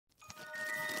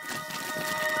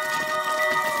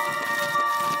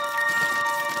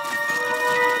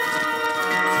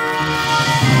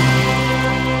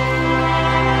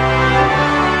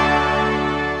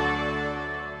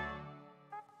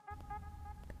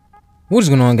What is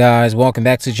going on, guys? Welcome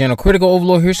back to the channel. Critical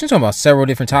Overlord here. So we're talking about several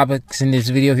different topics in this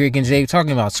video here again today. We're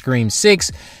talking about Scream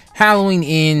 6, Halloween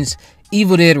Ends,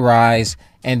 Evil Dead Rise,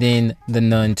 and then The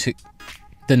Nun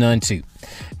 2.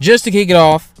 Just to kick it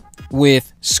off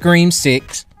with Scream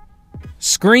 6.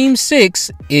 Scream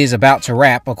 6 is about to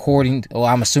wrap,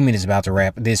 I'm assuming it's about to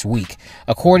wrap this week.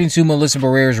 According to Melissa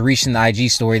Barrera's recent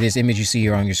IG story, this image you see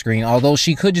here on your screen, although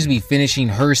she could just be finishing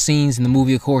her scenes in the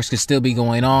movie, of course, could still be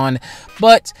going on.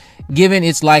 But given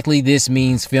it's likely this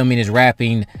means filming is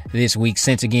wrapping this week,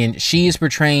 since again, she is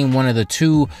portraying one of the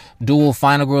two dual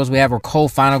final girls we have, or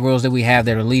co-final girls that we have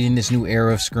that are leading this new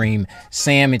era of Scream,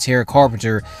 Sam and Tara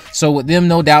Carpenter. So with them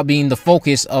no doubt being the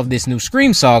focus of this new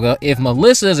Scream saga, if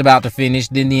Melissa is about to finish,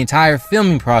 then the entire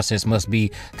filming process must be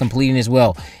completing as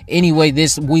well. Anyway,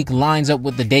 this week lines up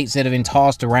with the dates that have been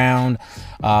tossed around.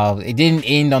 It didn't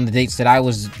end on the dates that I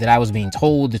was being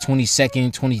told, the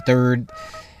 22nd, 23rd.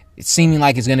 It's seeming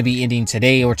like it's going to be ending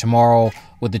today or tomorrow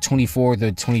with the 24th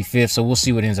or 25th, so we'll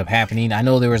see what ends up happening. I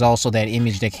know there was also that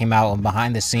image that came out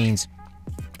behind the scenes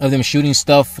of them shooting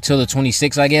stuff till the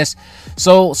 26th, I guess.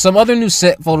 So some other new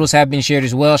set photos have been shared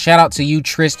as well. Shout out to you,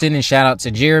 Tristan, and shout out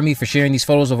to Jeremy for sharing these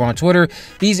photos over on Twitter.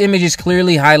 These images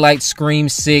clearly highlight Scream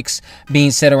 6 being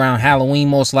set around Halloween,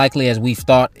 most likely, as we've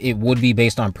thought it would be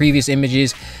based on previous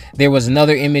images. There was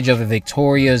another image of a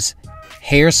Victoria's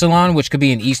hair salon, which could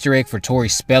be an Easter egg for Tori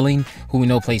Spelling, who we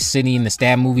know plays Sydney in the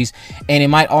Stab movies, and it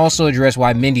might also address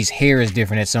why Mindy's hair is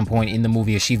different at some point in the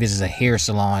movie as she visits a hair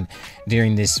salon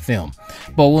during this film.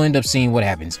 But we'll end up seeing what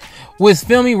happens. With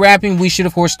filming wrapping, we should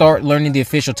of course start learning the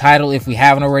official title if we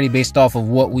haven't already, based off of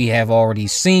what we have already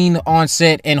seen on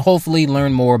set, and hopefully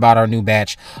learn more about our new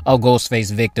batch of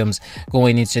Ghostface victims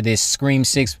going into this Scream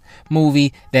 6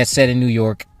 movie that's set in New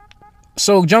York.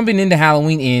 So jumping into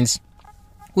Halloween Ends,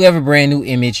 we have a brand new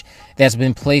image that's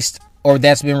been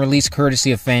released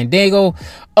courtesy of Fandango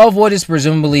of what is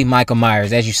presumably Michael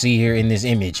Myers, as you see here in this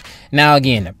image. Now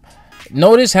again,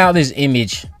 notice how this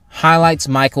image highlights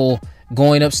Michael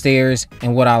going upstairs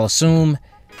in what I'll assume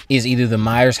is either the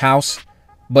Myers house,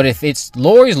 but if it's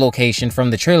Laurie's location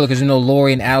from the trailer, because you know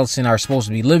Laurie and Allison are supposed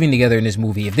to be living together in this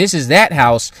movie, if this is that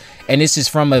house and this is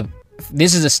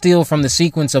a still from the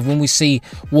sequence of when we see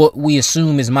what we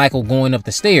assume is Michael going up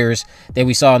the stairs that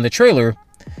we saw in the trailer,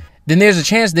 then there's a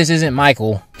chance this isn't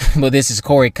Michael, but this is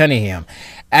Corey Cunningham.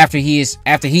 After he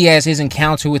has his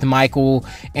encounter with Michael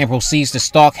and proceeds to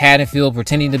stalk Haddonfield,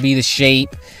 pretending to be the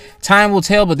Shape. Time will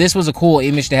tell, but this was a cool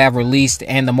image to have released,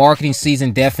 and the marketing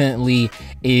season definitely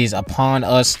is upon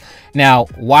us. Now,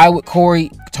 why would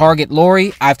Corey target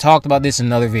Laurie? I've talked about this in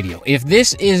another video. If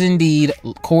this is indeed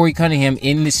Corey Cunningham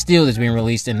in this still that's being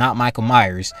released and not Michael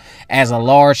Myers, as a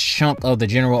large chunk of the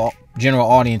general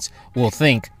audience will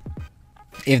think,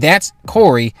 if that's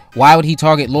Corey, why would he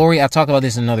target Laurie? I've talked about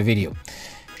this in another video.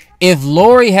 If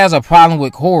Laurie has a problem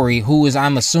with Corey, who is,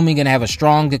 I'm assuming, going to have a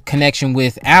strong connection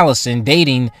with Allison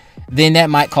dating, then that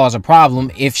might cause a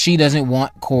problem if she doesn't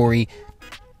want Corey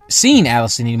seeing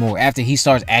Allison anymore after he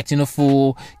starts acting a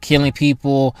fool, killing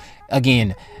people.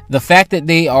 Again, the fact that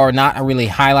they are not really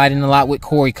highlighting a lot with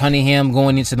Corey Cunningham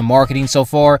going into the marketing so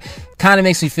far kind of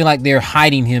makes me feel like they're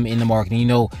hiding him in the marketing, you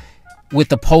know, with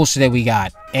the poster that we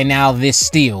got, and now this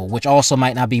still, which also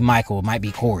might not be Michael, it might be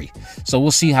Corey. So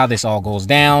we'll see how this all goes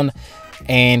down,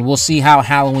 and we'll see how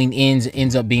Halloween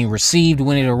ends up being received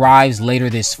when it arrives later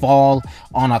this fall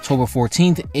on October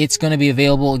 14th. It's going to be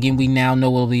available, again, we now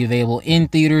know it'll be available in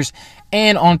theaters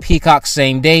and on Peacock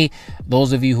same day.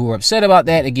 Those of you who are upset about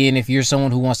that, again, if you're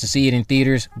someone who wants to see it in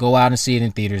theaters, go out and see it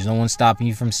in theaters. No one's stopping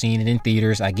you from seeing it in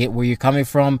theaters. I get where you're coming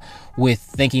from with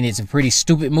thinking it's a pretty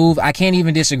stupid move. I can't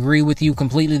even disagree with you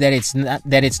completely that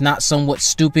it's not somewhat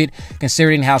stupid,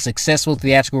 considering how successful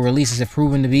theatrical releases have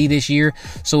proven to be this year.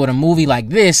 So with a movie like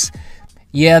this,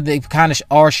 yeah, they kind of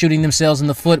are shooting themselves in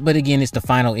the foot, but again, it's the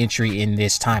final entry in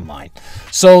this timeline.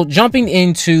 So jumping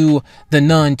into The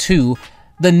Nun 2,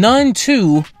 The Nun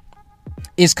 2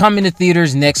 is coming to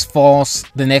theaters the next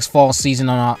fall season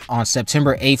on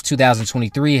September 8th,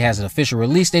 2023. It has an official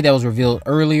release date that was revealed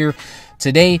earlier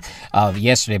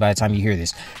yesterday by the time you hear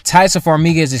this. Taissa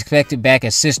Farmiga is expected back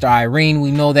as Sister Irene.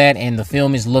 We know that, and the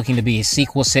film is looking to be a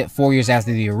sequel set 4 years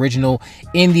after the original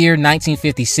in the year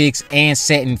 1956 and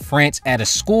set in France at a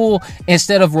school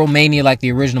instead of Romania like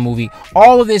the original movie.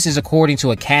 All of this is according to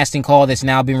a casting call that's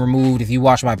now been removed. If you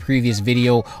watch my previous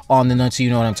video on The Nun 2, you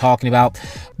know what I'm talking about.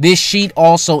 This sheet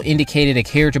also indicated a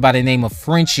character by the name of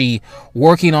Frenchie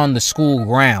working on the school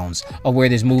grounds of where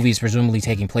this movie is presumably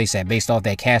taking place at, based off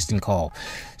that casting call.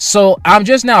 So I'm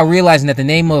just now realizing that the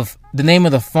name of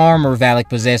the farmer Valak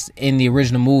possessed in the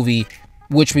original movie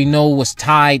which we know was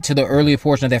tied to the earlier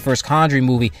portion of that first Conjuring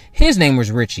movie, his name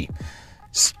was Richie.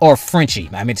 Or Frenchie,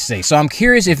 I meant to say. So I'm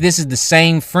curious if this is the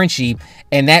same Frenchie,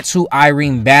 and that's who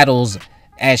Irene battles,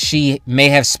 as she may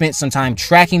have spent some time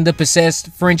tracking the possessed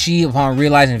Frenchie upon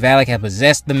realizing Valak had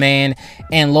possessed the man,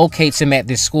 and locates him at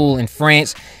this school in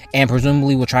France, and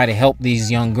presumably will try to help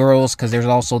these young girls, because there's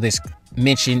also this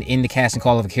mentioned in the casting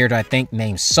call of a character I think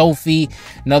named Sophie.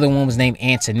 Another one was named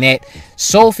Antoinette.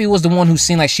 Sophie was the one who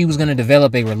seemed like she was going to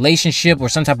develop a relationship or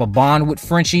some type of bond with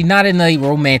Frenchie, not in a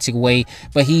romantic way,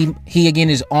 but he again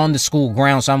is on the school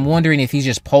ground, so I'm wondering if he's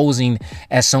just posing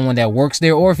as someone that works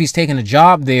there, or if he's taking a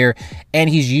job there and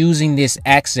he's using this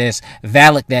access,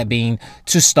 Valak that being,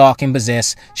 to stalk and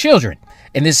possess children.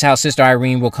 And this is how Sister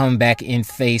Irene will come back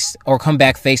face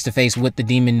to face with the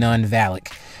demon nun Valak.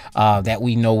 That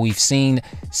we know we've seen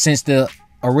since the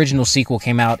original sequel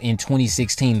came out in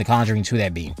 2016, The Conjuring 2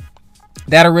 that being.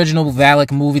 That original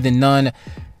Valak movie, The Nun,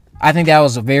 I think that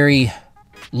was a very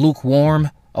lukewarm,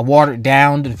 a watered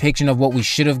down depiction of what we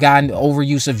should have gotten,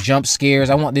 overuse of jump scares.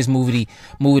 I want this movie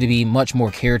to be much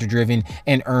more character driven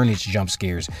and earn its jump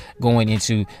scares going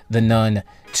into The Nun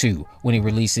 2 when it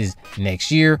releases next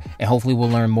year, and hopefully we'll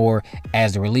learn more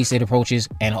as the release date approaches,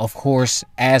 and of course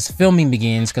as filming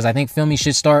begins, because I think filming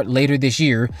should start later this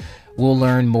year. We'll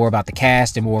learn more about the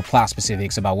cast and more plot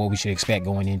specifics about what we should expect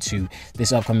going into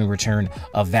this upcoming return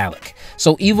of Valak.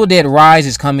 So Evil Dead Rise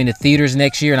is coming to theaters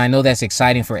next year, and I know that's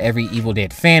exciting for every Evil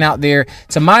Dead fan out there.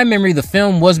 To my memory, the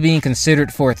film was being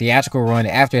considered for a theatrical run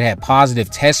after it had positive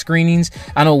test screenings.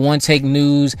 I know One Take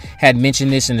News had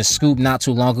mentioned this in the scoop not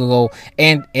too long ago,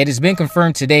 and it has been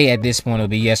confirmed today. At this point, it'll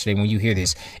be yesterday when you hear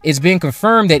this. It's been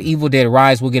confirmed that Evil Dead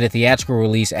Rise will get a theatrical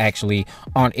release actually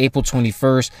on April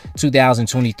 21st,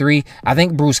 2023. I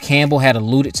think Bruce Campbell had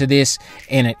alluded to this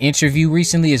in an interview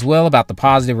recently as well, about the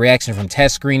positive reaction from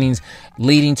test screenings,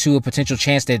 leading to a potential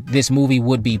chance that this movie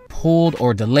would be pulled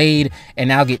or delayed and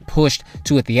now get pushed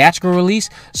to a theatrical release.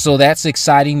 So that's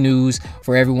exciting news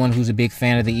for everyone who's a big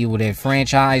fan of the Evil Dead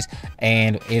franchise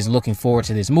and is looking forward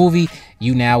to this movie.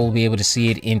 You now will be able to see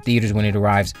it in theaters when it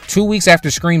arrives 2 weeks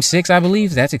after Scream 6, I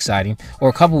believe. That's exciting. Or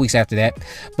a couple weeks after that.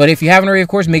 But if you haven't already, of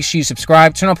course, make sure you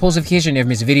subscribe, turn on post notifications, never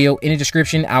miss a video. In the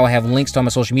description, I will have links to all my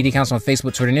social media accounts on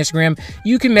Facebook, Twitter, and Instagram.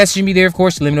 You can message me there, of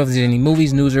course, to let me know if there's any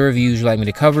movies, news, or reviews you'd like me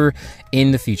to cover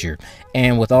in the future.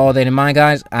 And with all that in mind,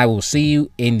 guys, I will see you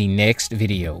in the next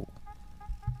video.